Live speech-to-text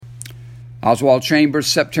Oswald Chambers,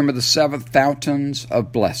 September the 7th, Fountains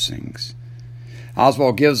of Blessings.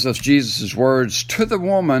 Oswald gives us Jesus' words to the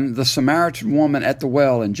woman, the Samaritan woman at the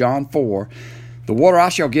well in John 4. The water I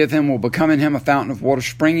shall give him will become in him a fountain of water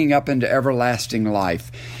springing up into everlasting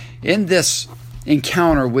life. In this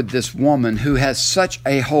encounter with this woman who has such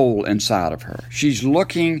a hole inside of her, she's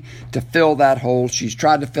looking to fill that hole. She's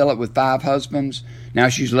tried to fill it with 5 husbands. Now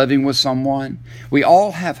she's living with someone. We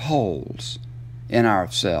all have holes in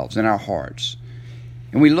ourselves, in our hearts.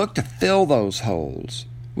 And we look to fill those holes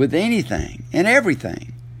with anything and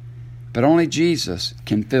everything. But only Jesus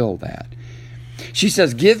can fill that. She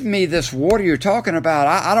says, give me this water you're talking about.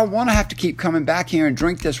 I don't want to have to keep coming back here and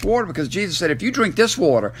drink this water, because Jesus said, if you drink this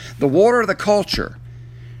water, the water of the culture,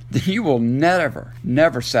 then you will never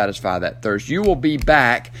satisfy that thirst. You will be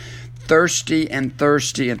back thirsty and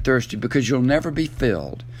thirsty and thirsty, because you'll never be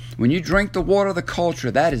filled. When you drink the water of the culture,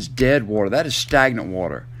 that is dead water. That is stagnant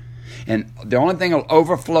water. And the only thing that will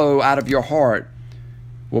overflow out of your heart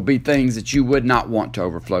will be things that you would not want to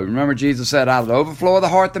overflow. Remember, Jesus said, out of the overflow of the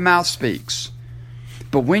heart, the mouth speaks.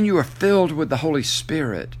 But when you are filled with the Holy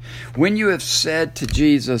Spirit, when you have said to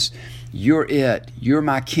Jesus, you're it, you're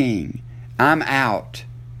my King, I'm out,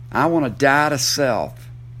 I want to die to self,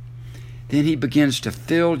 then He begins to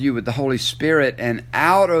fill you with the Holy Spirit, and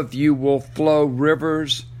out of you will flow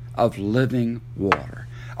rivers of living water.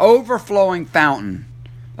 Overflowing fountain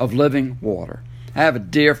of living water. I have a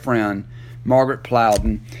dear friend, Margaret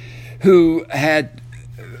Plowden, who had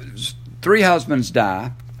 3 husbands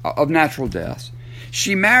die of natural deaths.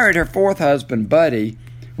 She married her 4th husband, Buddy,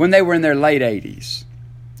 when they were in their late 80s.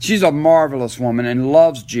 She's a marvelous woman and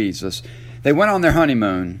loves Jesus. They went on their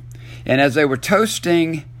honeymoon, and as they were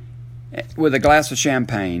toasting with a glass of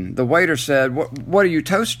champagne, the waiter said, what are you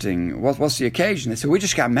toasting? What's the occasion? They said, we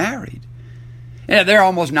just got married. And they're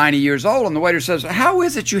almost 90 years old, and the waiter says, how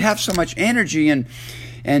is it you have so much energy and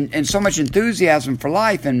so much enthusiasm for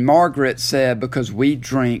life? And Margaret said, because we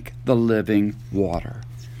drink the living water.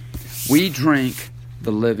 We drink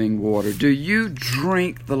the living water. Do you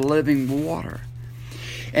drink the living water?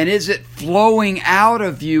 And is it flowing out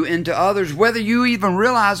of you into others, whether you even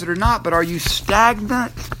realize it or not? But are you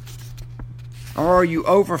stagnant? Or are you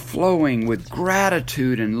overflowing with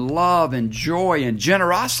gratitude and love and joy and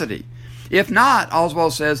generosity? If not,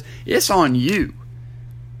 Oswald says, it's on you.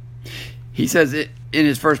 He says it in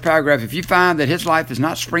his first paragraph, if you find that his life is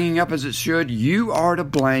not springing up as it should, you are to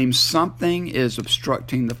blame. Something is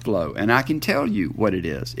obstructing the flow. And I can tell you what it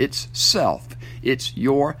is. It's self. It's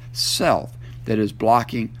your self that is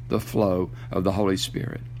blocking the flow of the Holy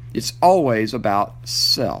Spirit. It's always about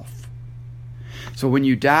self. So when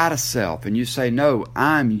you die to self and you say, no,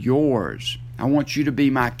 I'm yours, I want you to be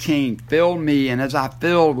my King, fill me, and as I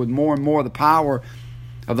fill with more and more the power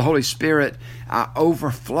of the Holy Spirit, I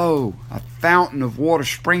overflow, a fountain of water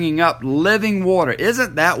springing up, living water.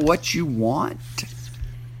 Isn't that what you want?